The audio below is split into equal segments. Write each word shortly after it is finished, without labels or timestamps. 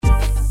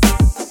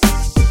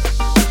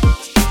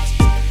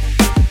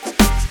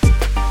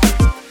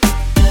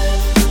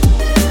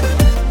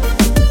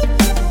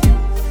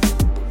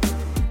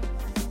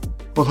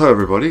Hello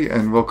everybody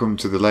and welcome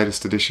to the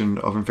latest edition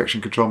of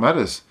Infection Control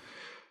Matters.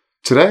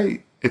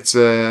 Today it's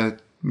a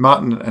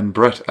Martin and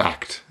Brett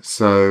act.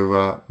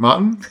 So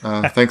Martin,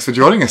 thanks for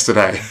joining us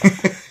today.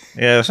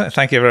 Yeah,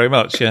 thank you very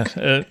much.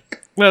 Yeah,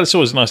 well, it's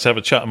always nice to have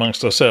a chat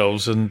amongst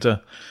ourselves and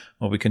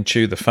we can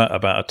chew the fat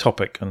about a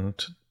topic. And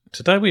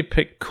today we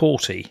picked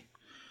Corti.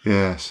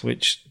 Yes.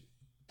 Which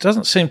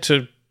doesn't seem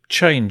to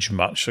change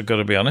much, I've got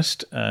to be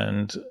honest,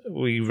 and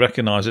we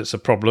recognise it's a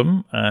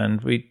problem and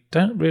we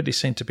don't really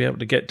seem to be able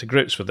to get to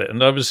grips with it.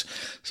 And I was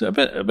a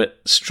bit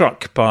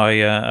struck by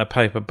a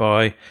paper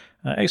by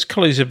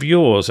ex-colleagues of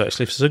yours,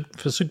 actually,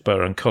 for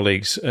Zugbo and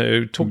colleagues,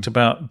 who talked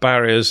about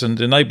barriers and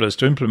enablers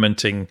to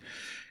implementing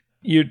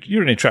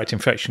urinary tract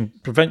infection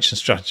prevention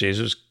strategies.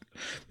 It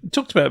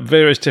talked about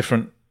various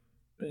different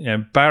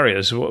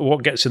barriers,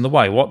 what gets in the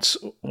way, what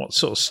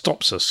sort of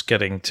stops us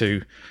getting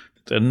to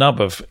the nub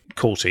of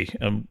Corti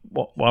and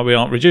why we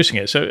aren't reducing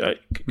it. So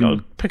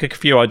I'll pick a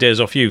few ideas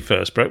off you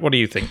first, Brett. What do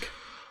you think?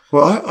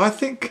 Well, I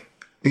think,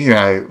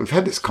 we've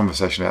had this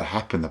conversation about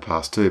HAP in the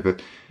past too,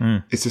 but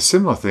it's a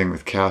similar thing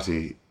with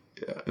COUTI.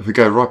 If we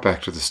go right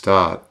back to the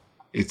start,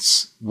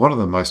 it's one of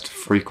the most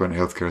frequent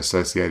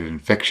healthcare-associated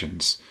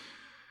infections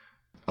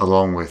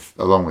along with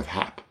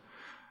HAP,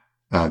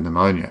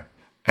 pneumonia.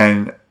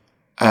 And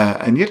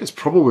yet it's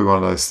probably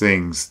one of those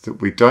things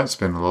that we don't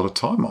spend a lot of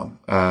time on.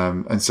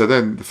 And so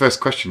then the first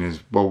question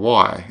is, well,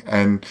 why?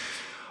 And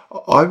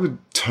I would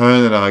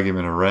turn that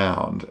argument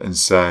around and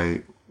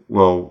say,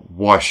 well,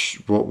 why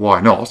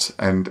not?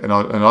 And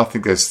I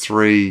think there's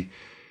three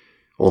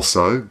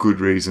also good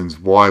reasons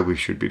why we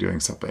should be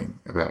doing something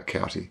about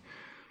COUTI.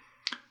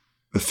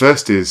 The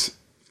first is,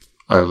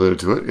 I alluded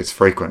to it, it's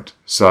frequent.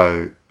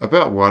 So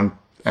about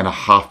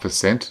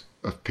 1.5%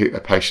 of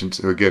patients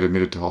who get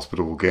admitted to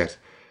hospital will get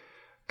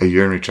a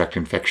urinary tract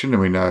infection,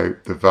 and we know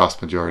the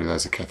vast majority of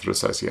those are catheter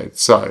associated.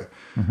 So,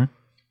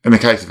 in the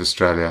case of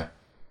Australia,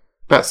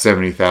 about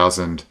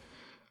 70,000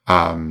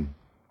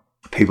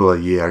 people a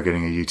year are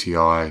getting a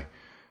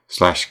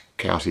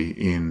UTI/COUTI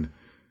in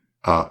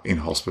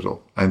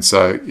hospital, and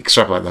so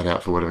extrapolate that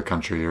out for whatever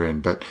country you're in.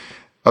 But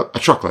a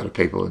truckload of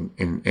people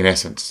in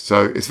essence.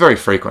 So it's very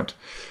frequent.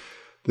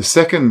 The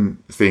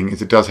second thing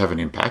is it does have an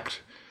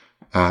impact.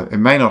 It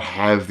may not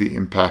have the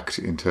impact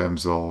in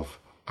terms of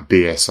a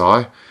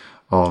BSI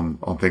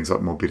on things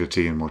like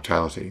morbidity and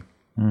mortality.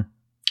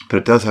 But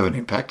it does have an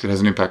impact. It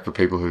has an impact for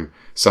people who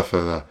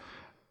suffer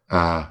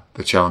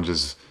the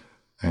challenges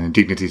and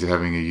indignities of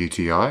having a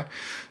UTI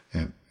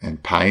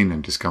and pain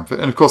and discomfort.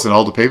 And of course, in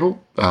older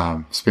people,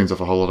 spins off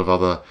a whole lot of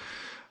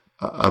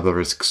other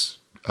risks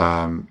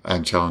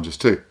and challenges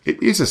too.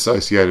 It is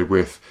associated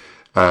with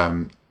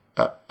a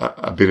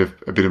bit of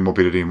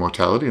morbidity and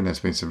mortality, and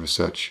there's been some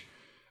research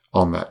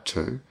on that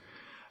too.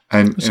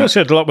 And it's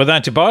associated a lot with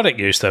antibiotic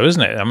use, though,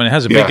 isn't it? I mean, it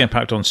has a big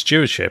impact on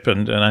stewardship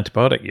and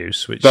antibiotic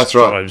use, which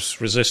drives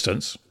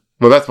resistance.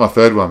 Well, that's my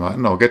third one,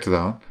 Martin. I'll get to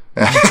that one.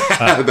 The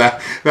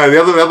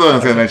other one I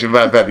was going to mention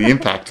about the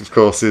impact, of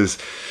course, is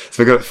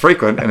so we've got it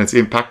frequent and it's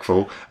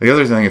impactful. The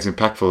other reason I think it's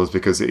impactful is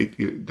because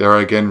there are,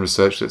 again,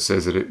 research that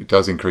says that it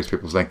does increase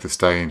people's length of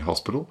stay in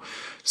hospital.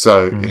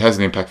 So it has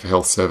an impact for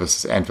health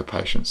services and for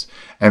patients.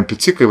 And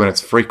particularly when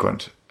it's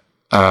frequent,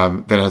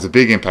 then it has a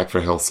big impact for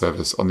a health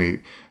service on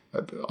the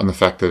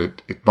fact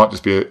that it might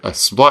just be a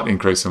slight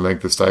increase in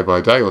length of stay by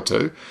a day or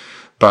two,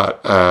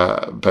 but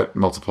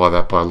multiply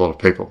that by a lot of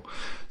people.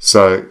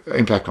 So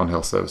impact on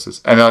health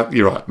services. And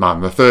you're right,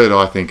 Martin. The third,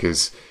 I think,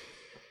 is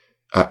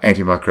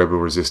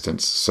antimicrobial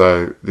resistance.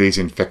 So these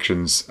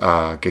infections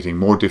are getting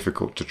more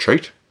difficult to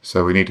treat.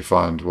 So we need to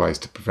find ways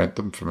to prevent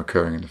them from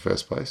occurring in the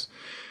first place.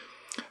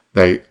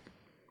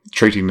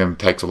 Treating them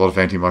takes a lot of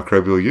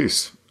antimicrobial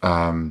use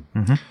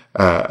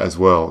as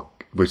well,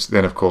 which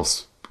then, of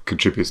course,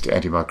 contributes to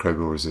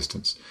antimicrobial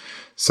resistance.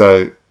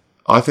 So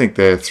I think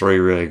there are three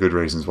really good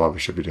reasons why we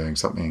should be doing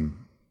something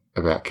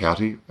about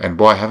COUTI. And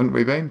why haven't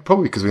we been?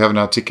 Probably because we haven't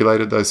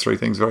articulated those three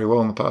things very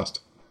well in the past.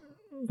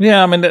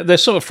 Yeah, I mean, they're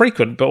sort of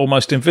frequent but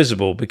almost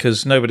invisible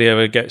because nobody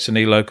ever gets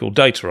any local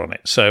data on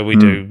it. So we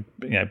do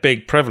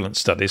big prevalence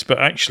studies, but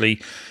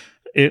actually,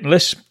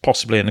 unless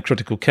possibly in a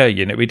critical care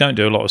unit, we don't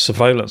do a lot of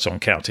surveillance on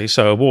COUTI,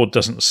 so a ward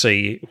doesn't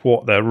see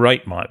what their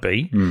rate might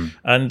be.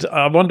 And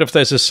I wonder if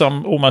there's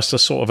almost a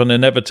sort of an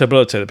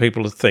inevitability that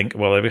people think,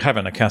 well, they're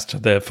having a catheter,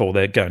 therefore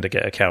they're going to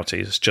get a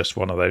COUTI. It's just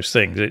one of those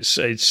things.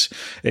 It's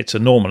a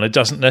normal. It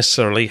doesn't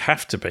necessarily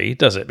have to be,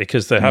 does it?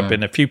 Because there have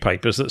been a few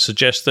papers that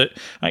suggest that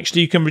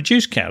actually you can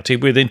reduce COUTI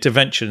with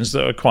interventions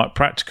that are quite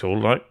practical,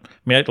 like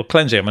meatal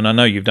cleansing. I mean, I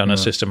know you've done a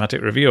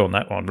systematic review on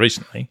that one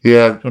recently.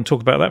 Yeah. Do you want to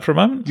talk about that for a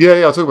moment? Yeah,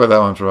 I'll talk about that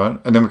one for a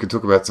moment. And then we can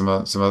talk about some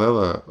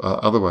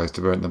other ways to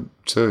prevent them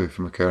too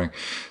from occurring.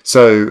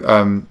 So,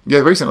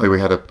 recently we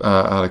had an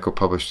article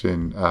published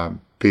in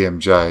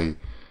BMJ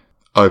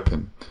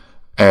Open.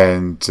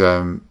 And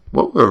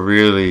what we're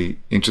really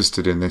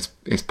interested in this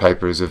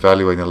paper is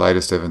evaluating the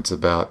latest evidence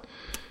about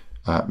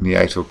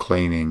meatal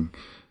cleaning,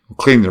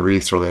 clean the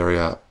urethral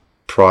area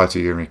prior to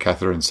urinary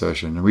catheter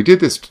insertion. And we did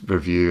this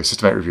review, a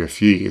systematic review, a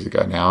few years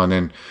ago now, and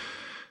then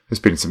there's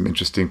been some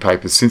interesting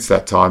papers since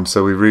that time.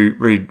 So we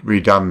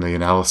redone the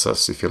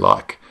analysis, if you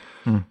like.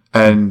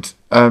 And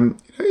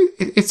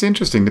it's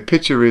interesting. The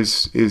picture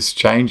is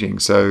changing.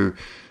 So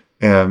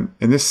in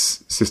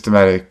this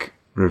systematic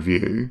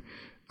review,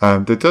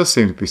 there does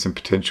seem to be some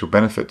potential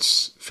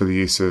benefits for the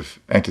use of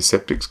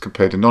antiseptics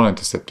compared to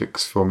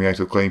non-antiseptics for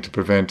meatal cleaning to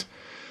prevent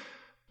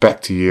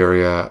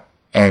bacteriuria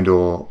and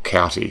or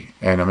COUTI.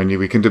 And I mean,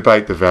 we can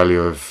debate the value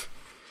of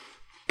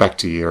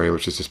bacteriuria,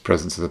 which is just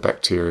presence of the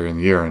bacteria in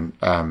the urine,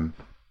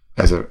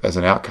 as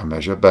an outcome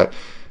measure, but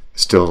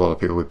still a lot of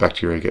people with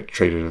bacteria get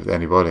treated with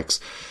antibiotics.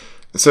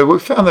 So we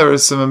found there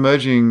is some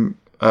emerging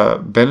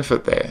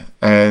benefit there,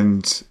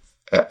 and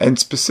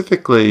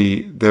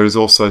specifically there is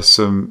also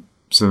some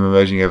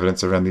emerging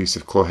evidence around the use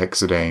of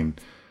chlorhexidine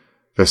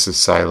versus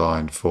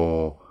saline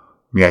for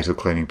meatal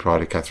cleaning prior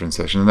to catheter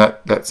insertion, and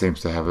that seems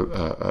to have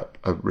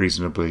a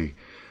reasonably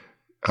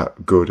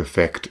good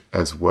effect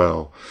as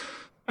well,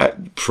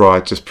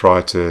 prior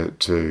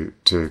to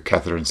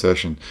catheter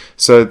insertion.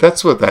 So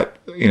that's what that,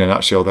 in a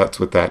nutshell, that's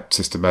what that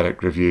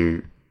systematic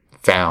review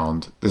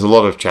found. There's a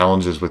lot of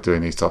challenges with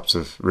doing these types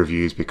of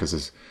reviews because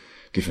there's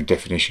different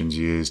definitions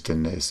used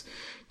and there's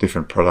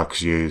different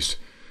products used,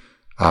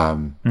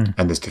 and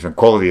there's different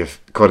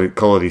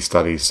quality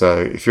studies. So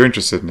if you're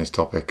interested in this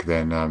topic,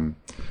 then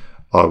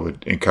I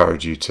would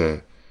encourage you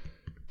to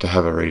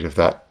have a read of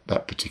that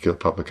particular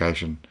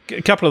publication.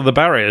 A couple of the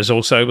barriers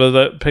also were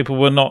that people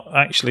were not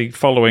actually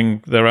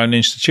following their own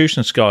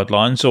institution's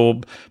guidelines,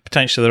 or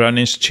potentially their own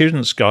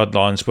institution's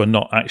guidelines were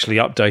not actually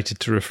updated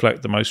to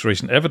reflect the most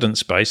recent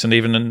evidence base, and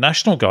even the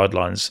national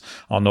guidelines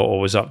are not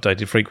always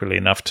updated frequently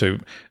enough to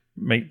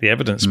meet the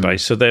evidence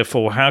base. So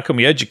therefore, how can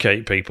we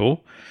educate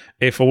people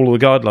if all of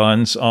the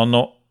guidelines are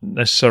not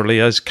necessarily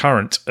as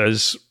current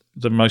as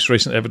the most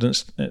recent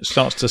evidence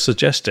starts to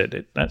suggest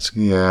it? That's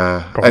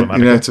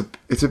problematic. And,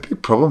 it's a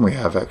big problem we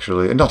have,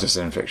 actually, and not just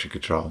in infection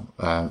control,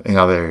 in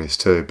other areas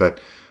too, but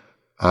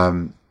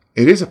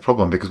it is a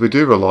problem because we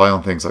do rely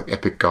on things like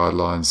EPIC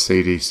guidelines,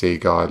 CDC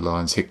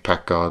guidelines,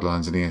 HICPAC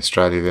guidelines, and in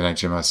Australia, the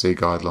NHMRC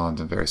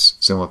guidelines and various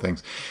similar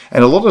things.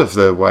 And a lot of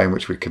the way in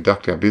which we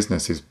conduct our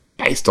business is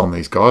based on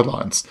these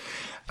guidelines.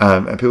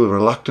 And people are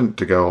reluctant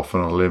to go off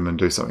on a limb and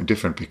do something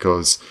different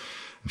because,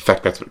 in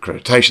fact, that's what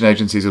accreditation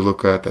agencies will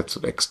look at. That's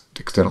what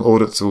external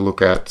audits will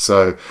look at.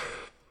 So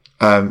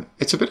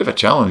it's a bit of a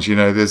challenge.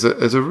 There's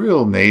a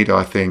real need,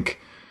 I think,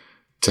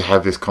 to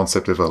have this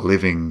concept of a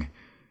living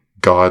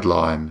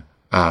guideline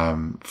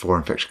for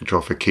infection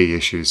control for key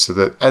issues, so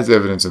that as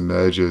evidence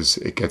emerges,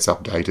 it gets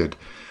updated.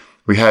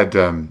 We had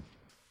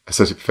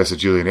Associate Professor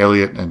Julian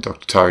Elliott and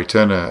Dr. Tari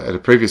Turner at a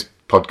previous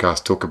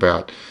podcast talk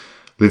about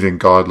living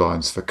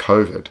guidelines for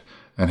COVID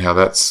and how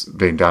that's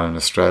been done in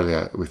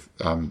Australia with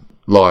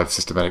live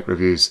systematic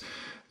reviews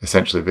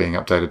essentially being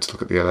updated to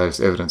look at the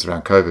latest evidence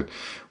around COVID.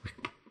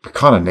 We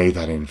kind of need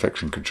that in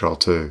infection control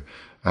too,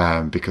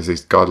 because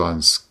these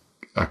guidelines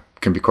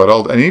can be quite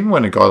old. And even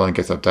when a guideline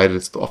gets updated,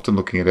 it's often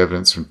looking at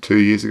evidence from 2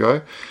 years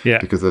ago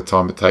because of the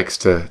time it takes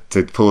to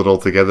pull it all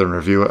together and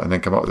review it and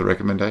then come up with a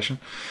recommendation.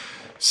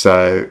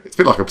 So it's a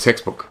bit like a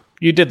textbook.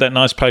 You did that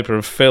nice paper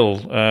of Phil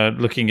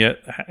looking at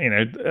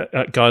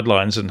at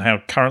guidelines and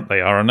how current they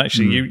are, and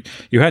actually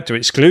you had to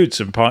exclude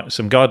some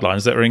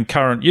guidelines that are in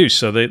current use.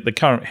 So the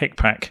current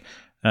HICPAC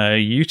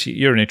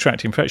urinary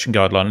tract infection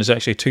guideline is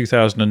actually a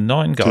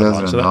 2009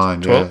 guideline.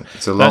 2009, so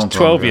it's a long time That's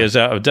 12 ago. Years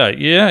out of date.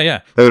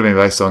 Yeah. They would have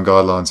been based on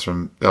guidelines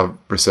from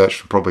research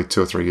from probably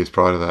 2 or 3 years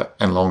prior to that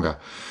and longer.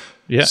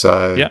 Yeah.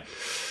 So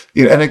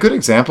and a good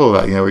example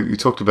of that, we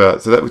talked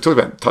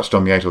about touched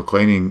on meatal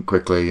cleaning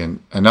quickly, and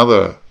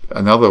another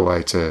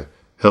way to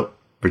help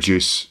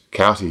reduce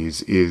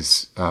COUTIs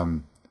is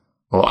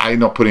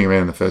not putting them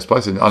in the first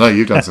place. And I know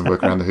you've done some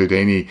work around the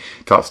Houdini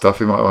type stuff.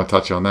 We might want to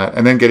touch on that,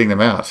 and then getting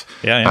them out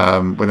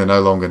when they're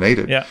no longer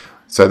needed. Yeah.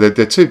 So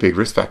they're two big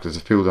risk factors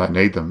if people don't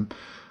need them,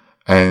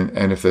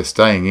 and if they're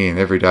staying in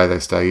every day they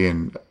stay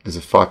in, there's a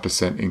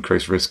 5%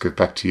 increased risk of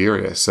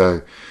bacteriuria.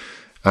 So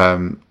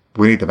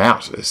we need them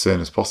out as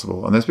soon as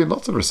possible. And there's been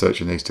lots of research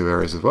in these two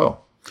areas as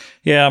well.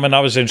 Yeah, I mean, I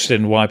was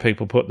interested in why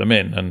people put them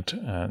in,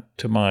 and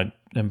to my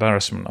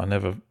embarrassment, I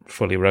never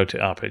fully wrote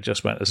it up. It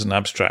just went as an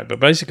abstract.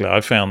 But basically,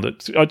 I found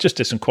that I just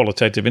did some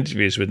qualitative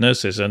interviews with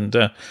nurses, and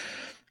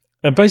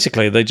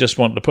basically they just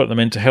wanted to put them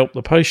in to help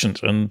the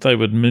patient, and they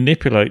would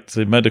manipulate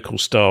the medical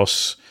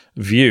staff's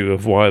view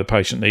of why the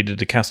patient needed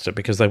a catheter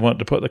because they wanted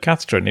to put the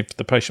catheter in. If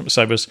the patient,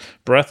 say, was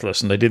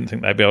breathless and they didn't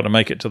think they'd be able to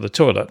make it to the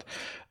toilet,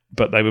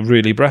 but they were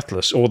really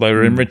breathless, or they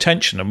were in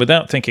retention, and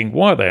without thinking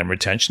why they're in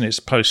retention, it's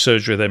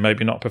post-surgery, they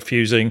maybe not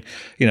perfusing,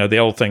 the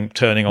old thing,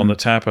 turning on the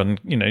tap and,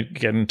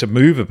 getting to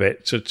move a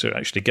bit to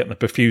actually get the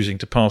perfusing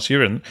to pass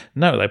urine.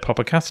 No, they pop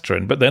a catheter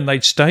in, but then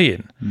they'd stay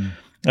in.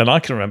 And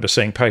I can remember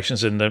seeing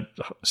patients in the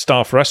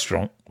staff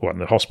restaurant, or in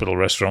the hospital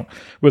restaurant,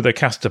 with their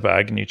catheter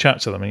bag, and you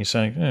chat to them and you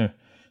say,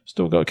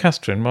 still got a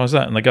catheter in, why is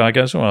that? And the guy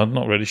goes, well, I'm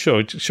not really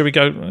sure. Should we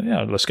go,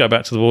 let's go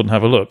back to the ward and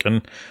have a look.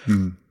 And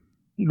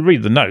you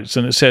read the notes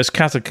and it says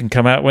catheter can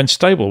come out when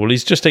stable. Well,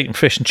 he's just eating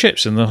fish and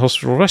chips in the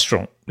hospital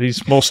restaurant.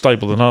 He's more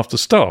stable than half the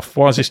staff.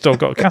 Why has he still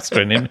got a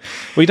catheter in him?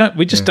 We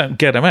just don't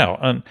get him out.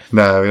 And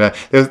no.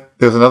 There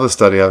was another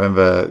study I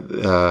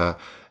remember,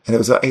 and it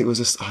was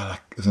an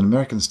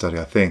American study,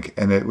 I think,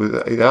 and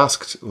it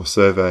asked or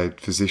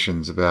surveyed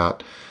physicians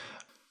about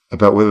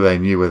whether they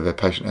knew whether their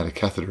patient had a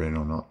catheter in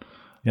or not.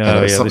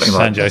 Yeah, something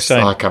like that.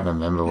 I can't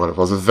remember what it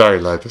was. A very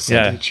low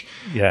percentage.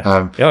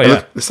 Yeah.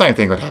 The same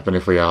thing would happen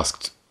if we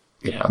asked.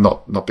 Yeah, I'm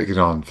not picking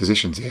on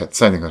physicians yet. The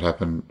same thing would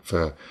happen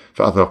for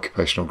other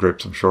occupational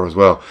groups, I'm sure, as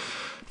well,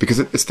 because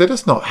they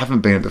just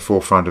haven't been at the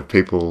forefront of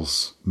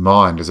people's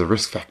mind as a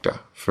risk factor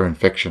for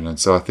infection. And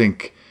so I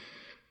think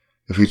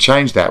if we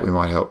change that, we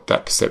might help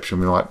that perception.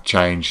 We might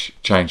change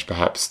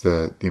perhaps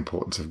the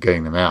importance of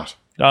getting them out.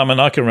 I mean,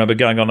 I can remember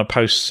going on a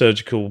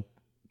post-surgical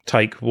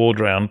take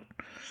ward round,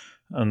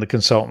 and the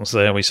consultant's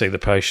there, we see the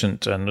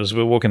patient, and as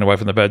we're walking away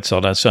from the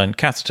bedside, I was saying,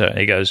 catheter.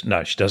 He goes,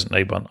 no, she doesn't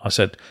need one. I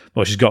said,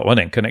 well, she's got one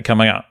in. Can it come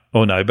out?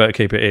 Oh, no, better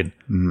keep it in.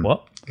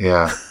 What?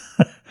 Yeah.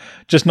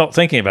 Just not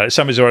thinking about it.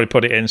 Somebody's already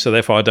put it in, so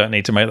therefore I don't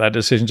need to make that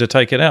decision to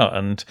take it out.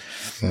 And,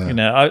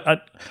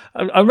 I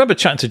remember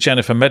chatting to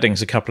Jennifer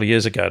Meddings a couple of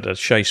years ago at a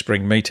Shea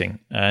Spring meeting,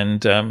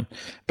 and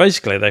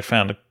basically they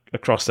found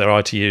across their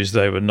ITUs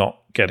they were not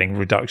getting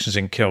reductions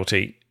in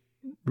QLT,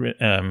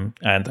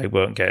 and they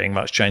weren't getting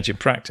much change in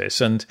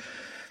practice. And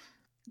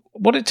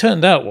what it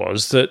turned out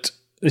was that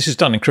this is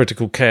done in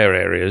critical care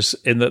areas,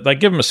 in that they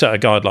give them a set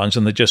of guidelines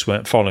and they just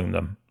weren't following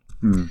them.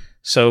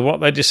 So what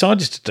they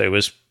decided to do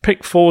was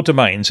pick 4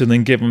 domains and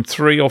then give them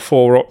 3 or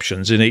 4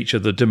 options in each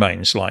of the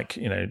domains, like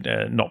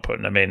not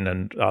putting them in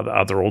and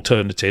other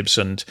alternatives,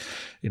 and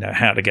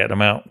how to get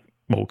them out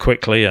more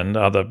quickly, and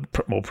other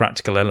more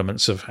practical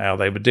elements of how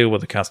they would deal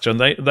with the catheter. And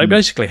they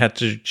basically had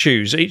to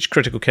choose, each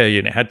critical care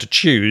unit had to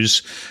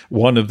choose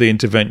one of the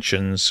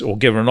interventions, or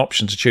give an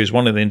option to choose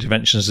one of the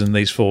interventions in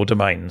these 4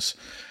 domains.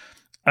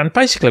 And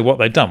basically what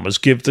they'd done was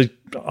give the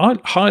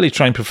highly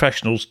trained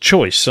professionals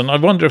choice. And I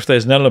wonder if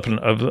there's an element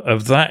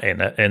of that in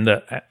it, in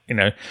that,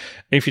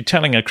 if you're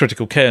telling a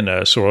critical care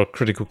nurse or a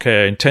critical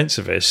care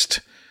intensivist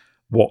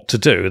what to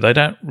do, they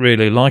don't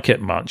really like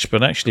it much.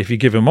 But actually, if you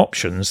give them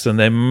options, then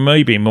they're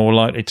maybe more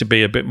likely to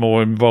be a bit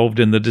more involved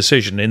in the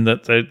decision, in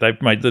that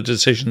they've made the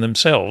decision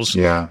themselves,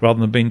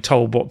 rather than being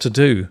told what to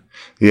do.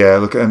 Yeah,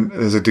 look, and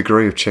there's a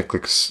degree of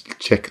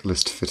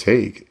checklist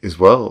fatigue as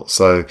well.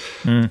 So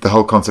the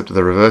whole concept of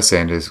the reverse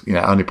end is,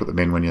 only put them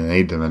in when you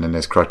need them, and then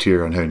there's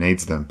criteria on who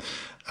needs them.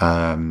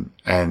 And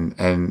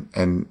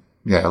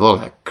a lot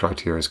of that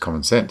criteria is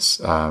common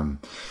sense.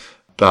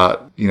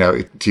 But,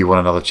 do you want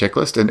another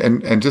checklist?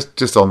 And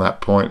just on that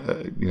point,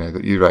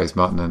 that you raised,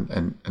 Martin,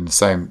 and the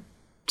same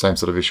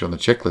sort of issue on the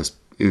checklist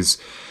is,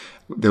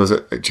 there was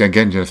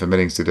again, Jennifer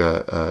Meddings did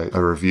a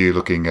review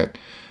looking at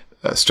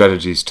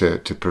strategies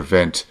to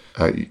prevent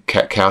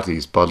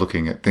CAUTIs by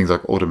looking at things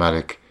like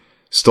automatic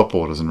stop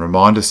orders and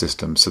reminder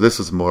systems. So this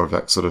was more of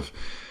that sort of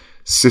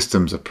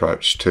systems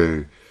approach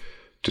to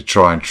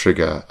try and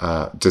trigger,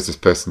 does this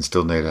person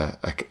still need a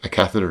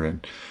catheter in?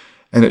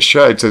 And it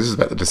showed, so this is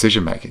about the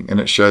decision making, and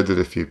it showed that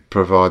if you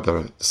provide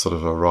the sort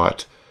of a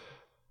right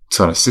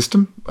kind of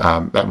system,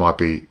 that might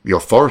be the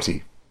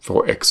authority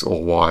for X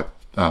or Y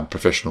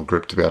professional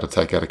group to be able to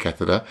take out a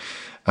catheter,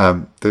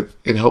 that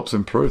it helps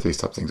improve these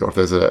type of things. Or if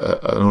there's an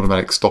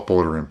automatic stop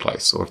order in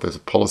place, or if there's a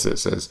policy that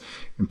says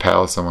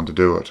empower someone to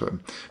do it, or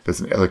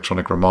there's an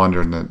electronic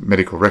reminder in the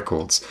medical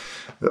records.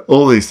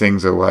 All these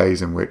things are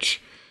ways in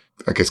which,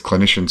 I guess,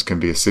 clinicians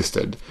can be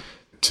assisted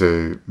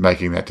to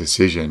making that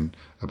decision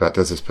about,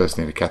 does this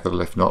person need a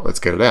catheter? If not, let's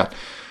get it out.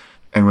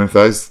 And when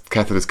those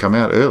catheters come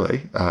out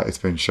early, it's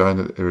been shown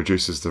that it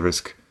reduces the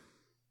risk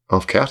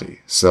of CAUTI.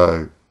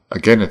 So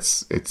again,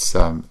 it's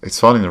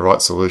finding the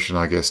right solution,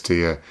 I guess,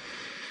 to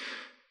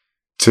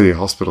your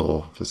hospital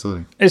or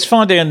facility. It's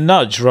finding a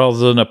nudge rather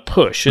than a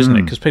push, isn't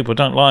it? Because people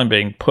don't mind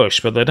being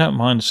pushed, but they don't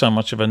mind so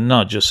much of a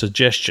nudge, a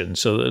suggestion.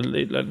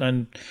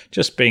 And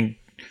just being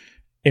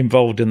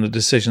involved in the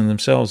decision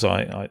themselves,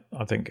 I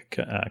think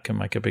can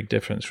make a big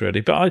difference,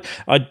 really. But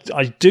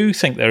I do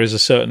think there is a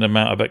certain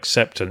amount of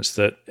acceptance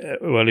that,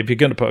 well, if you're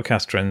going to put a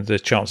catheter in, the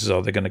chances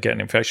are they're going to get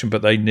an infection,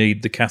 but they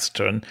need the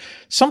catheter. And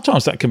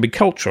sometimes that can be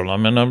cultural. I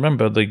mean, I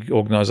remember the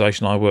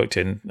organisation I worked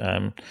in,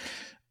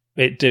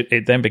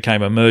 it then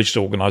became a merged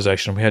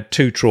organisation. We had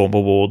 2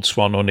 trauma wards,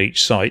 one on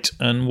each site,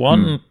 and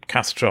one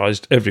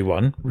catheterised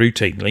everyone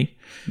routinely,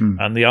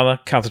 and the other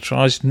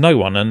catheterised no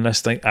one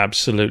unless they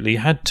absolutely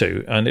had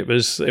to. And it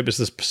was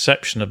this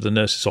perception of the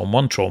nurses on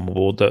one trauma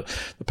ward that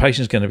the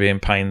patient's going to be in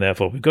pain,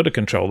 therefore we've got to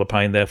control the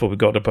pain, therefore we've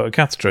got to put a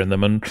catheter in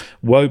them. And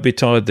woe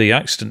betide the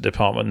accident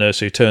department nurse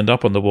who turned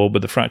up on the ward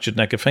with a fractured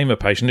neck of femur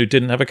patient who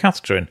didn't have a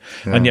catheter in.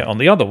 Yeah. And yet on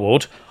the other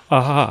ward,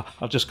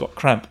 I've just got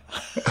cramp.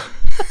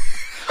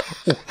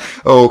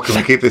 Oh, can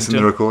we keep this in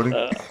the recording?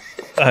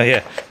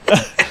 Yeah.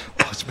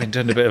 I've been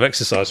doing a bit of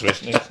exercise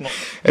recently.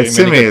 It's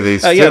too many of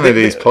these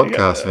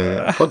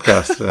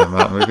podcasts,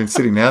 Martin. We've been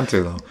sitting down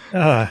too long.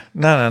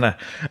 No.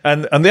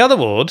 And the other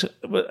ward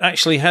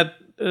actually had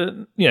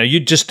you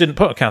just didn't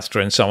put a catheter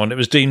in someone. It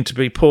was deemed to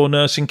be poor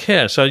nursing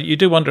care. So you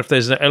do wonder if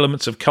there's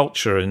elements of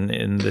culture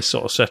in this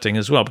sort of setting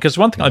as well. Because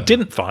one thing I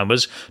didn't find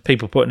was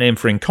people putting in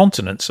for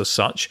incontinence as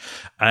such,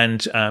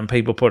 and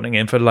people putting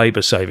in for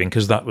labour saving,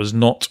 because that was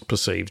not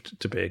perceived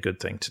to be a good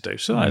thing to do.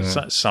 So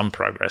that's some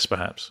progress,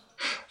 perhaps.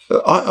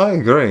 I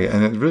agree,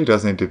 and it really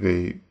does need to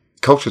be.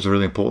 Culture is a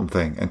really important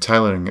thing, and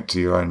tailoring it to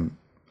your own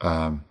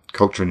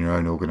culture in your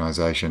own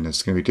organisation.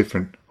 There's going to be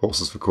different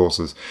horses for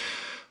courses.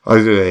 I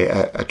did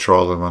a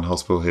trial in one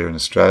hospital here in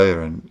Australia,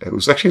 and it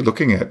was actually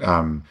looking at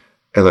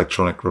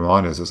electronic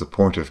reminders as a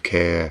point of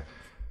care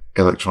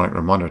electronic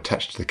reminder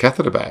attached to the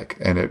catheter bag,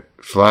 and it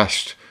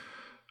flashed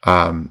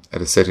at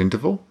a set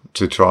interval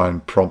to try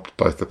and prompt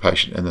both the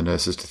patient and the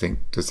nurses to think,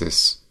 do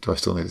I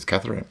still need this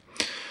catheter in?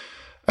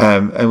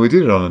 And we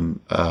did it on,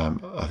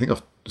 I think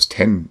it was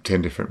 10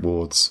 different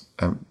wards,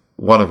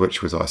 one of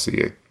which was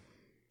ICU.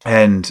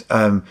 And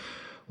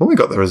when we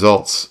got the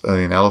results of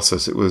the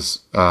analysis, it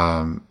was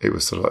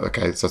sort of like,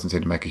 okay, this doesn't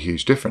seem to make a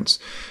huge difference.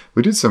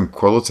 We did some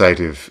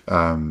qualitative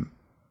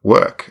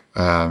work,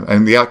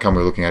 and the outcome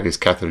we're looking at is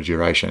catheter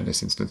duration in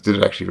this instance. Did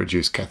it actually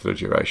reduce catheter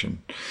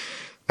duration?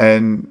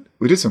 And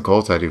we did some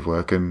qualitative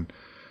work, and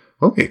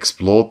when we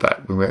explored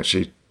that, when we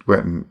actually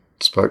went and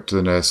spoke to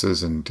the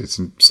nurses and did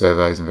some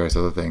surveys and various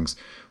other things,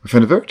 we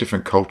found a very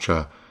different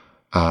culture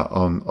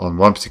on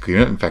one particular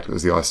unit. In fact, it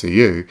was the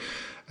ICU.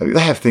 They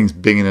have things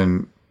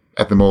binging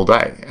at them all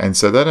day, and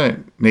so they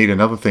don't need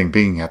another thing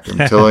binging at them,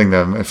 telling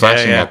them and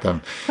flashing at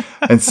them.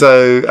 And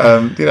so,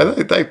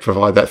 they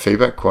provide that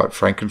feedback quite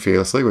frank and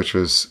fearlessly, which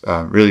was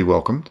really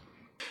welcomed.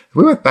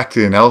 We went back to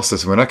the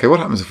analysis and went, okay, what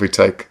happens if we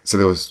take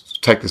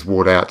this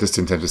ward out just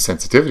in terms of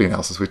sensitivity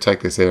analysis? We take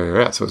this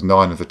area out. So it was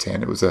 9 of the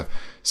 10. It was a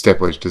step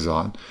wedge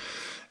design.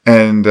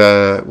 And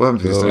what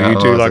happens if you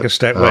do like a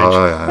step wedge?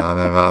 Oh, yeah, I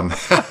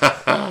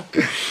know.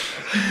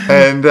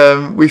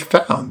 And we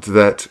found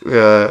that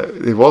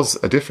there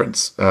was a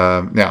difference.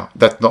 Now,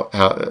 that's not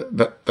how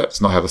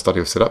the study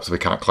was set up, so we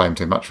can't claim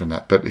too much from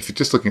that. But if you're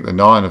just looking at the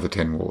 9 of the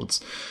 10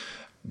 wards,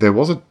 there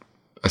was a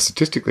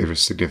statistically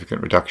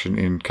significant reduction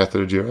in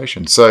catheter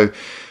duration. So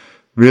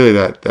really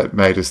that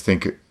made us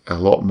think a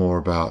lot more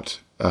about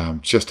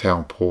just how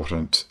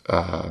important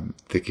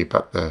thinking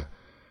about the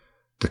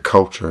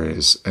culture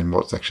is and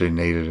what's actually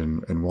needed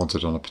and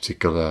wanted on a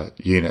particular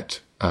unit.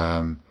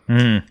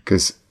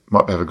 Because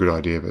might have a good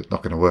idea, but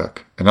not going to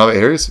work. In other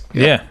areas,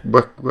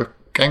 work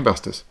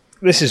gangbusters.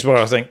 This is where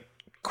I think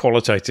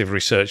qualitative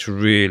research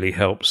really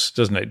helps,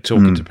 doesn't it?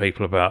 Talking to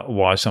people about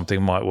why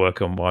something might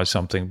work and why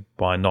something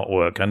might not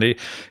work. And,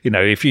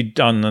 if you've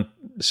done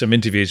some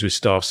interviews with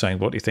staff saying,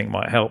 what do you think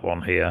might help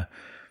on here?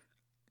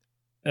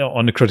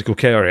 On the critical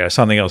care area,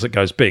 something else that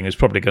goes bing is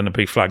probably going to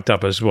be flagged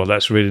up as well.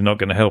 That's really not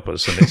going to help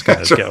us, and it's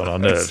going to get on our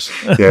nerves.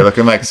 Yeah, look,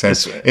 it makes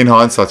sense. In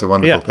hindsight, it's a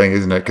wonderful thing,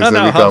 isn't it? Because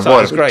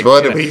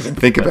why did we even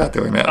think about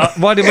doing that?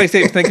 Why did we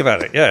think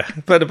about it? Yeah,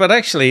 but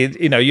actually,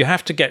 you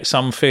have to get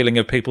some feeling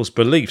of people's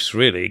beliefs,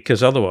 really,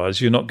 because otherwise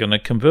you're not going to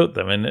convert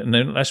them. And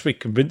unless we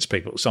convince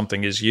people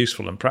something is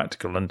useful and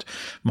practical and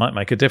might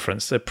make a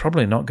difference, they're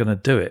probably not going to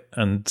do it,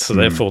 and so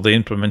therefore the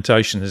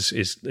implementation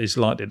is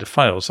likely to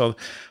fail. So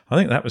I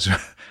think that was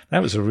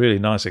a really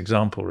nice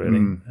example, really.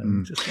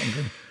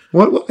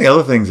 One of the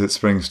other things that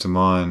springs to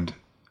mind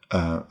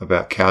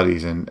about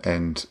CAUTIs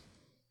and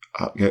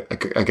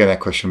again, that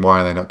question,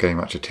 why are they not getting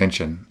much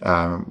attention?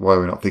 Why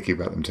are we not thinking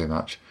about them too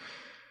much?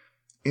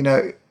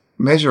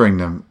 Measuring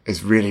them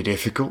is really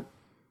difficult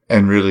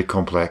and really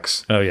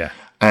complex. Oh, yeah.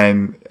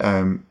 And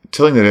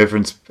telling the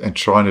difference and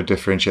trying to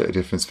differentiate the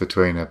difference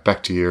between a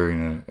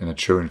bacterial and a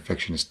true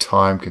infection is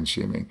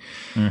time-consuming.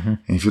 And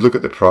if you look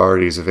at the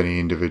priorities of any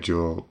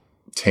individual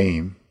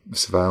team,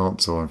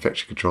 surveillance or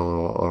infection control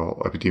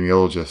or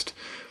epidemiologist,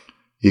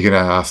 you're going to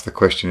ask the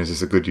question, is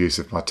this a good use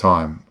of my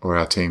time or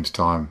our team's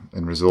time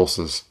and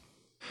resources?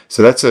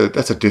 So that's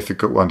a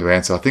difficult one to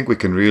answer. I think we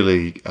can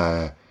really,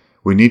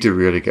 we need to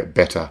really get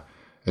better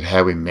at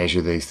how we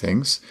measure these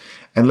things.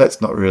 And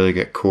let's not really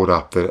get caught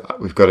up that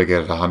we've got to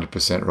get it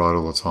 100% right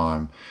all the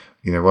time.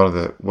 One of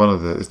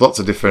the there's lots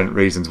of different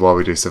reasons why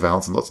we do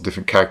surveillance and lots of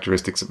different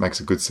characteristics that makes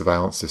a good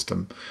surveillance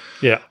system.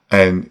 Yeah.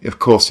 And of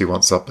course you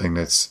want something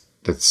that's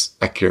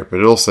accurate,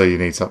 but also you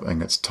need something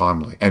that's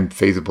timely and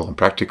feasible and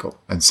practical.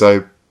 And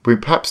so we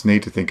perhaps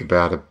need to think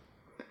about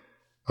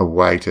a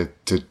way to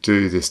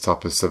do this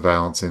type of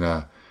surveillance in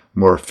a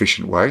more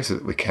efficient way so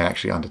that we can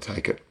actually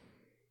undertake it.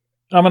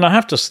 I mean, I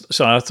have to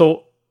say, I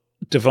thought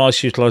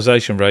device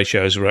utilization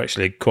ratios were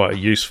actually quite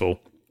useful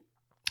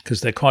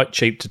because they're quite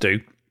cheap to do,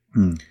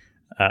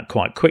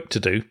 quite quick to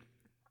do,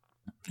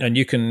 and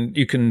you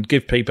can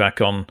give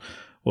feedback on,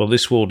 well,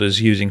 this ward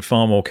is using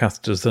far more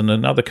catheters than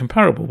another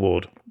comparable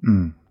ward.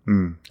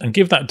 And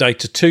give that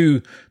data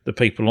to the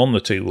people on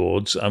the 2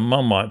 wards, and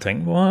one might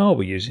think, why are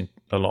we using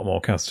a lot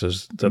more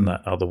catheters than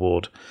that other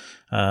ward?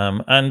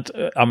 And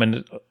I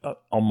mean,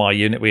 on my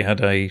unit, we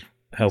had a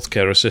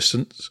healthcare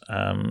assistant,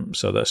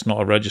 so that's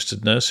not a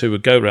registered nurse, who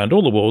would go around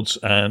all the wards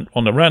and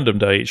on a random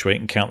day each week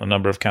and count the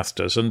number of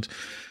catheters. And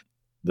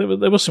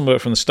there was some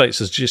work from the States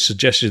that just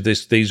suggested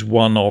these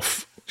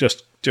one-off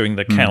just doing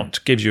the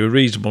count gives you a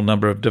reasonable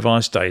number of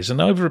device days.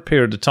 And over a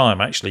period of time,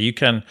 actually, you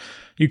can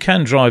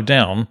drive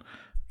down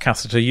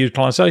catheter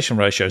utilization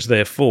ratios.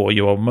 Therefore,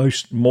 you are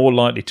more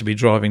likely to be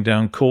driving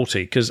down CoRT,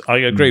 because I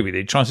agree with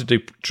you. Trying to do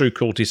true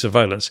CoRT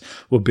surveillance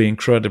will be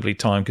incredibly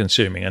time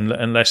consuming,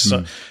 unless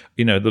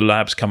the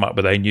labs come up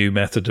with a new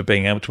method of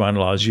being able to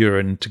analyze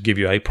urine to give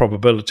you a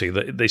probability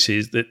that this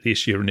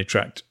urinary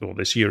tract or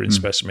this urine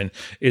specimen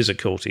is a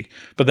CoRT.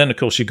 But then, of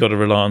course, you've got to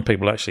rely on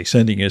people actually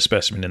sending you a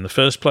specimen in the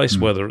first place,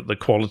 whether the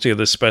quality of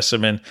the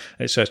specimen,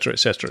 etc.,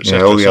 etc., etc.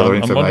 Yeah, all the other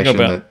information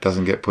that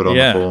doesn't get put on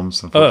the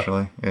forms,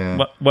 unfortunately.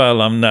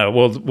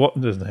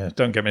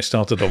 Don't get me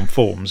started on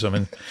forms. I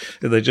mean,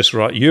 they just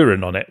write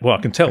urine on it. Well,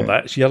 I can tell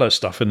that it's yellow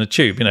stuff in the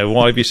tube.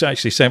 Why have you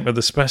actually sent me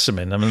the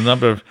specimen? I mean,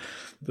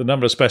 the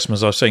number of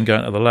specimens I've seen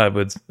going to the lab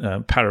with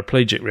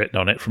paraplegic written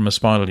on it from a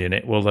spinal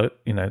unit, well,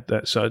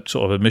 that's a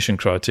sort of admission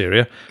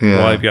criteria.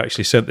 Yeah. Why have you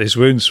actually sent this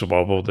wound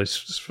swab or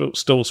this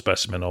stool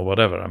specimen or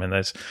whatever? I mean,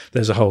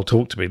 there's a whole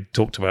talk to be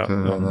talked about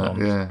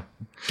on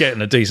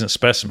getting a decent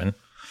specimen.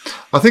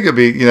 I think it'd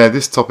be,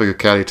 this topic of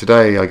CoRT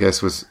today, I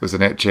guess, was a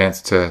net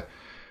chance to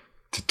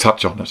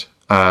touch on it.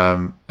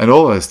 And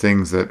all those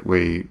things that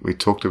we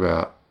talked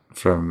about,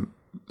 from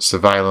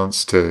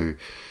surveillance to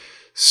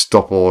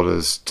stop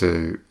orders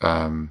to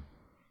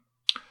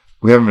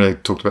we haven't really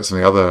talked about some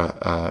of the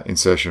other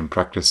insertion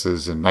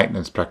practices and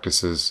maintenance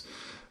practices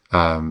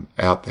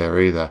out there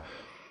either.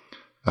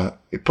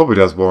 It probably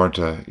does warrant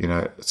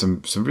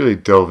some really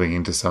delving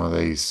into some of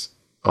these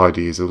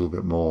ideas a little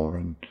bit more,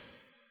 and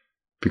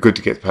be good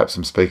to get perhaps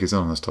some speakers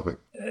on this topic.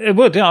 It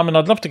would, yeah. I mean,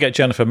 I'd love to get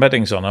Jennifer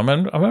Meddings on. I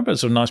remember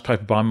there's a nice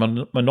paper by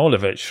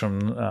Manojlovic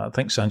from, I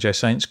think, Sanjay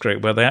Saint's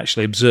group, where they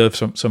actually observe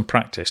some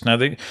practice. Now,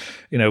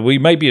 we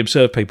maybe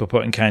observe people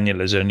putting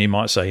cannulas in, and you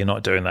might say you're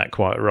not doing that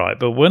quite right.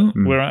 But when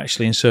we're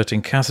actually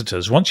inserting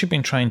catheters, once you've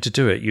been trained to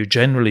do it, you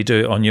generally do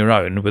it on your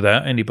own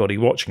without anybody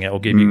watching it or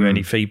giving you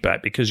any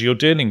feedback, because you're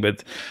dealing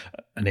with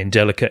an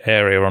indelicate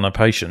area on a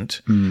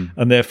patient,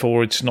 and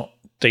therefore it's not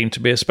deemed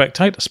to be a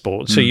spectator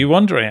sport. So you're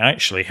wondering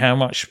actually how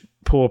much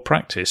poor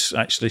practice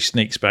actually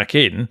sneaks back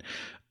in,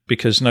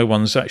 because no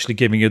one's actually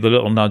giving you the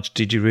little nudge.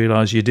 Did you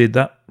realise you did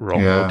that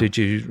wrong? Or did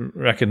you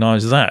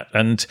recognise that?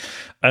 And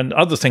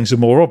other things are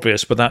more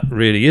obvious, but that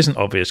really isn't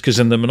obvious, because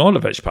in the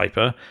Manojlovic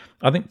paper,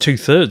 I think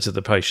 2/3 of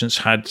the patients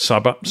had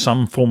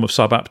some form of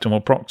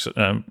suboptimal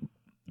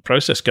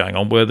process going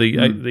on, where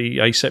the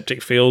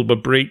aseptic field were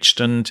breached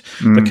and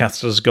the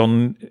catheter's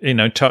gone,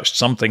 touched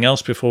something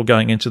else before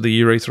going into the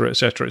urethra,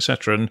 etc.,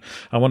 etc. And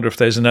I wonder if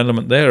there's an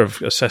element there of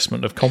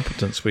assessment of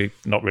competence we're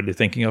not really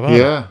thinking of.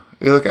 Yeah,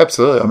 look,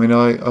 absolutely. I mean,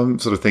 I'm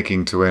sort of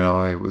thinking to when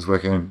I was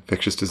working in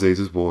infectious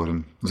diseases ward,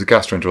 and it was a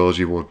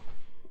gastroenterology ward,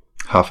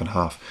 half and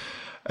half.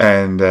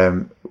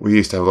 And we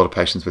used to have a lot of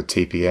patients with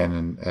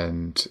TPN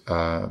and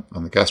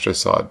on the gastro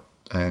side,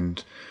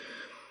 and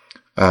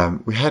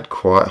we had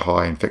quite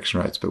high infection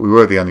rates, but we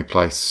were the only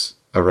place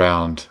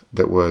around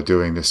that were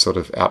doing this sort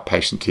of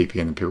outpatient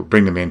TPN, and people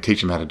bring them in, teach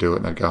them how to do it,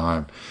 and they'd go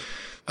home.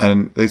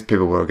 And these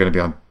people were going to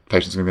be on,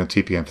 patients were going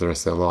to be on TPN for the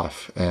rest of their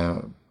life,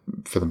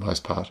 for the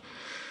most part.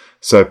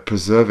 So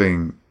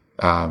preserving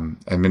and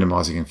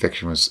minimising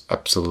infection was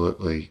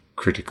absolutely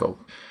critical.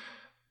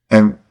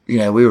 And, we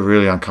were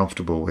really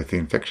uncomfortable with the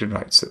infection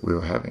rates that we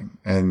were having.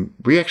 And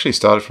we actually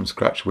started from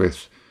scratch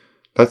with,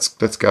 let's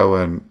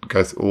go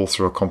all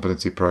through a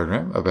competency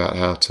program about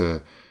how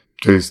to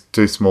do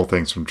small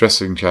things, from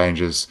dressing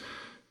changes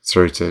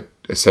through to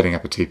setting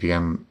up a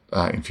TPN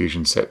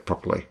infusion set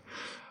properly.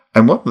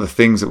 And one of the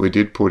things that we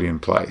did put in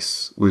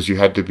place was you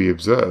had to be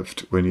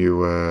observed when you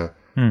were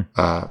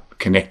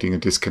connecting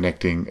and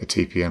disconnecting a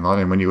TPN line,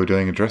 and when you were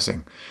doing a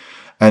dressing.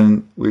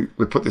 And we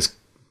put this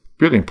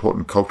really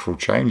important cultural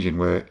change in,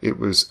 where it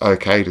was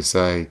okay to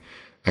say,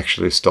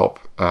 actually stop,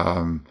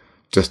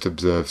 just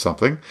observe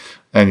something,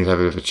 and you'd have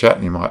a bit of a chat,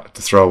 and you might have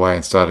to throw away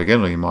and start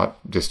again, or you might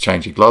just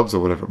change your gloves or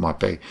whatever it might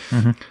be.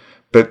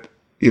 But,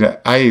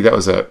 that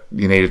was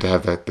you needed to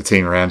have the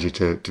team around you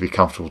to be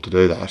comfortable to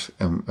do that,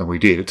 and we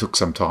did. It took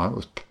some time.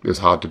 It was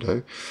hard to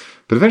do.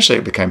 But eventually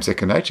it became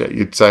second nature.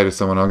 You'd say to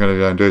someone, I'm going to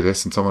go and do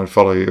this, and someone would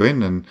follow you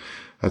in, and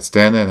I'd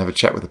stand there and have a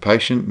chat with the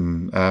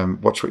patient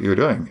and watch what you were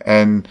doing.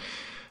 And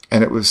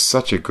it was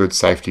such a good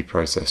safety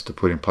process to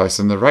put in place,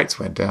 and the rates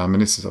went down. I mean,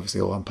 this is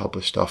obviously all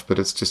unpublished stuff, but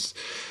it's just...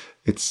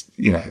 it's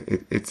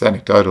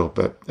anecdotal,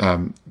 but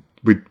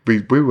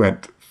we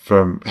went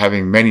from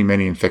having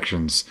many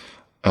infections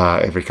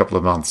every couple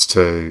of months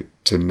to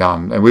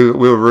none, and we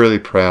were really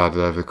proud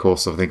that over the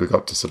course of, I think we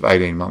got to sort of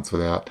 18 months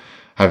without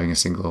having a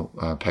single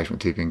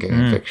patient with TPN getting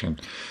infection.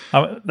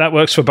 That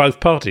works for both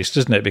parties,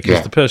 doesn't it?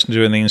 Because the person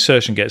doing the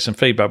insertion gets some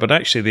feedback, but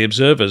actually the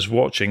observer's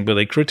watching with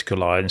a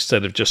critical eye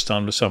instead of just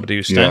under somebody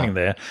who's standing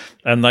there,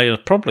 and they are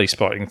probably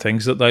spotting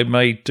things that they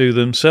may do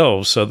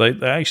themselves. So they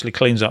actually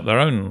cleans up their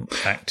own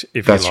act,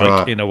 if you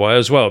like, in a way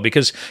as well.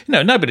 Because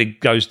nobody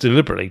goes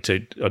deliberately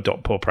to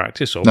adopt poor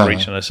practice or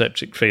breach an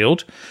aseptic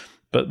field,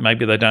 but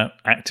maybe they don't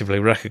actively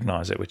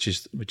recognise it, which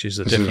is the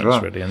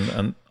difference, really.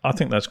 And I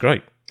think that's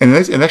great. And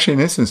actually in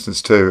this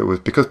instance too, it was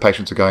because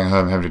patients are going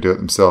home having to do it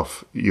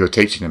themselves, you're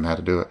teaching them how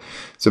to do it.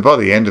 So by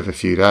the end of a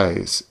few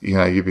days,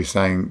 you'd be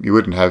saying, you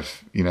wouldn't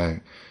have,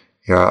 your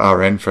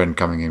RN friend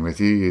coming in with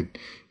you.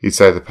 You'd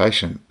say to the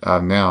patient,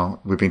 now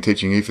we've been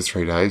teaching you for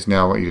 3 days.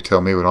 Now I want you to tell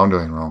me what I'm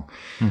doing wrong.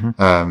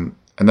 Mm-hmm.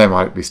 And they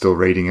might be still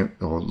reading it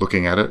or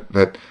looking at it,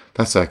 but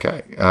that's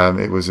okay.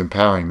 It was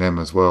empowering them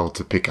as well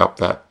to pick up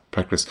that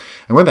practice.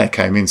 And when they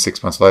came in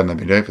 6 months later and they've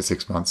been doing it for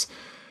 6 months,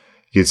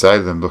 you'd say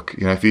to them, look,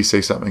 if you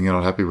see something you're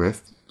not happy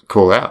with,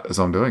 call out as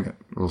I'm doing it.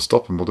 We'll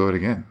stop and we'll do it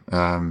again.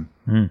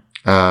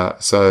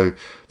 So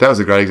that was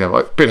a great example.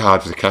 A bit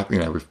hard for the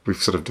catheter. We've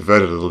sort of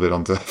diverted a little bit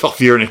onto off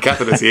urinary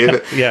catheters here,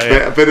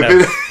 but but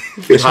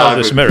a bit hard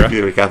with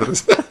urinary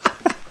catheters.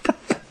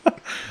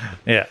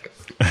 Yeah.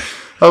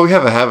 Oh, we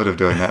have a habit of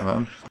doing that,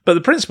 man. But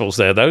the principle's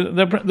there, though.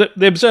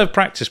 The observed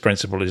practice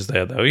principle is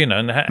there, though.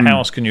 And how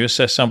else can you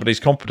assess somebody's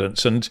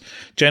competence? And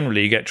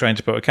generally, you get trained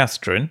to put a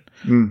catheter in,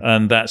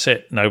 and that's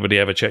it. Nobody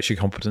ever checks your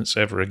competence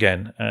ever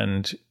again.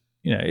 And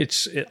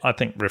I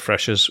think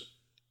refreshers,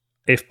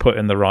 if put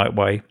in the right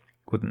way,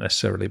 wouldn't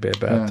necessarily be a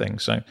bad thing.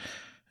 So,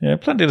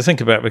 plenty to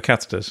think about with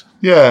catheters.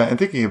 Yeah, and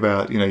thinking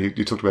about,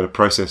 you talked about a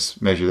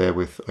process measure there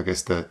with, I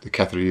guess, the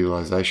catheter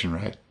utilization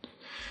rate.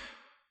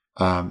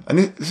 And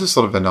this is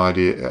sort of an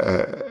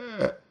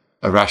idea,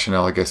 a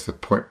rationale, I guess, for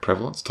point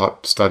prevalence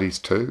type studies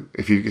too.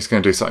 If you're just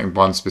going to do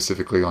one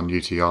specifically on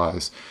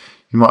UTIs,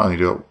 you might only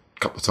do it a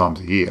couple of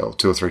times a year or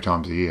 2 or 3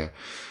 times a year.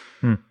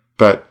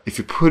 But if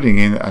you're putting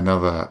in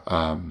another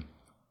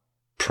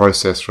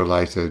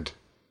process-related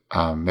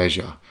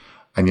measure,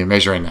 and you're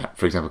measuring that,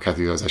 for example,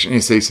 catheter utilization, and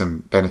you see some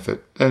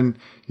benefit, then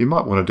you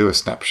might want to do a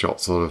snapshot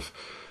sort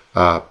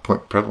of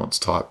point prevalence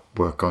type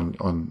work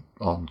on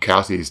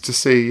CAR-Ts to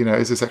see,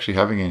 is this actually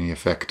having any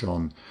effect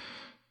on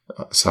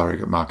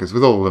surrogate markers,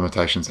 with all the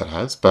limitations that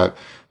has, but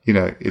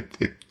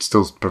it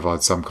still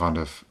provides some kind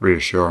of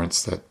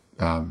reassurance that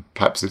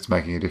perhaps it's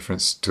making a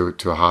difference to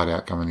a hard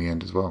outcome in the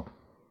end as well.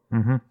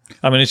 Mm-hmm.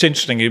 I mean, it's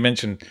interesting you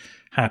mentioned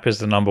HAP is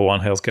the number 1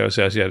 healthcare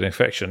associated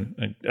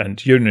infection,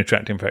 and urinary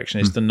tract infection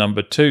is the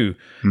number 2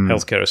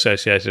 healthcare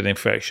associated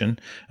infection,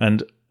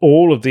 and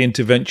all of the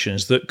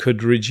interventions that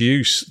could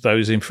reduce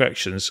those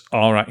infections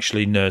are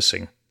actually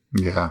nursing.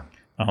 Yeah,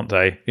 aren't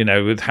they?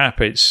 With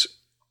HAP, it's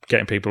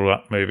getting people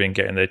up moving,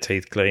 getting their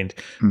teeth cleaned.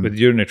 With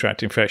urinary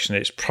tract infection,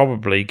 it's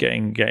probably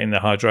getting the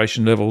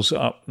hydration levels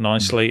up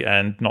nicely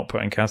and not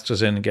putting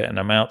catheters in and getting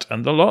them out.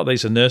 And a lot of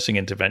these are nursing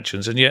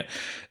interventions. And yet,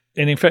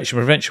 in infection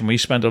prevention, we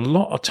spend a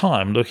lot of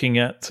time looking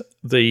at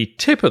the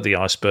tip of the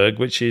iceberg,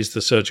 which is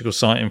the surgical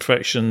site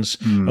infections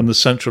and the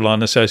central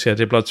line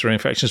associated blood-through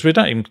infections. We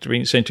don't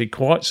even seem to be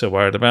quite so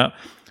worried about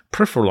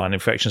peripheral line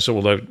infections,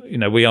 although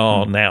we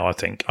are now. I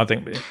think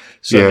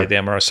certainly the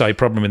MRSA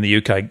problem in the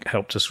UK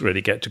helped us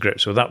really get to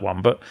grips with that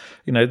one. But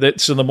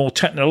that's the more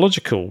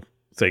technological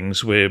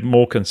things we're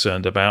more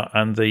concerned about,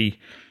 and the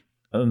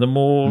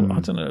more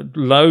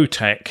low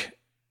tech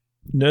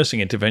nursing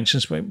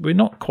interventions we're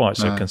not quite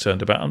so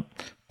concerned about, and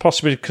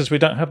possibly because we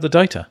don't have the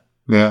data.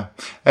 Yeah,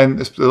 and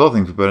there's a lot of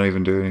things we don't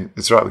even do.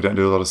 It's right, we don't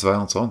do a lot of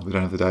surveillance on. We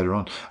don't have the data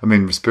on. I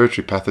mean,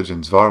 respiratory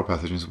pathogens, viral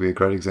pathogens would be a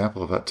great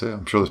example of that too.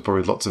 I'm sure there's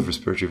probably lots of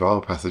respiratory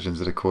viral pathogens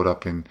that are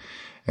caught in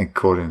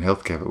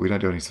healthcare, but we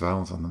don't do any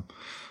surveillance on them.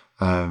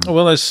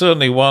 Well, there's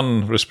certainly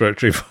one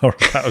respiratory viral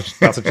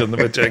pathogen that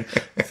we're doing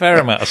a fair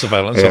amount of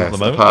surveillance on at the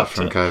moment. Apart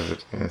from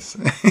COVID, yes.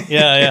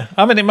 Yeah.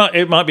 I mean, it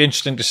might be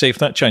interesting to see if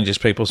that changes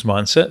people's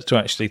mindsets to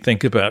actually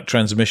think about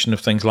transmission of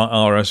things like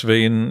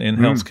RSV in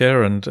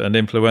healthcare and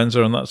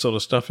influenza and that sort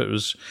of stuff. It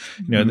was,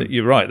 that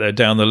you're right, they're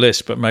down the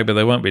list, but maybe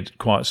they won't be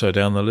quite so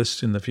down the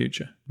list in the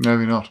future.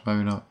 Maybe not.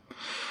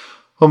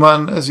 Well,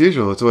 man, as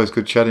usual, it's always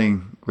good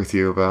chatting with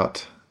you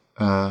about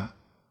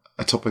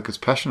a topic that's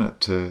passionate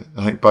to,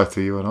 I think, both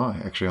of you and I,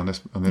 actually, on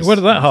this. Where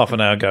did that half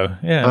an hour go?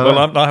 Yeah,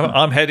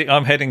 I'm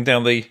heading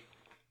down the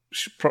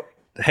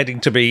heading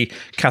to be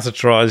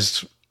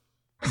catheterized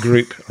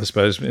group, I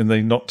suppose, in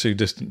the not too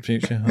distant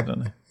future. I don't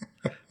know.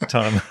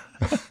 Time.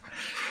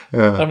 I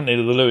haven't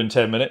needed the loo in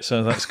 10 minutes,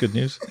 so that's good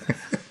news.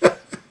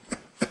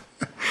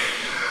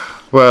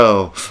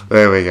 Well,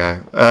 there we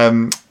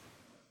go.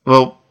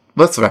 Well,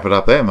 let's wrap it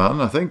up there,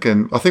 Martin, I think.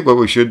 And I think what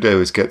we should do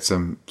is get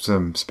some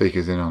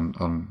speakers in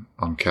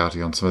on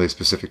CAR-T on some of these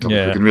specific topics.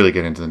 Yeah. We can really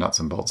get into the nuts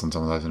and bolts on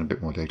some of those in a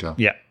bit more detail.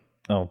 Yeah.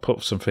 I'll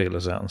put some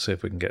feelers out and see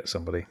if we can get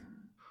somebody.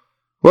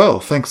 Well,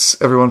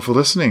 thanks everyone for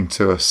listening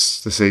to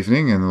us this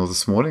evening or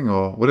this morning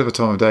or whatever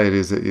time of day it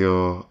is that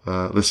you're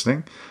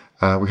listening.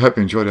 We hope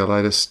you enjoyed our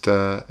latest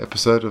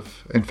episode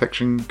of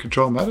Infection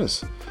Control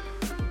Matters.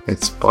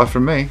 It's bye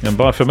from me. And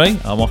bye from me.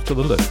 I'm off to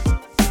the loo.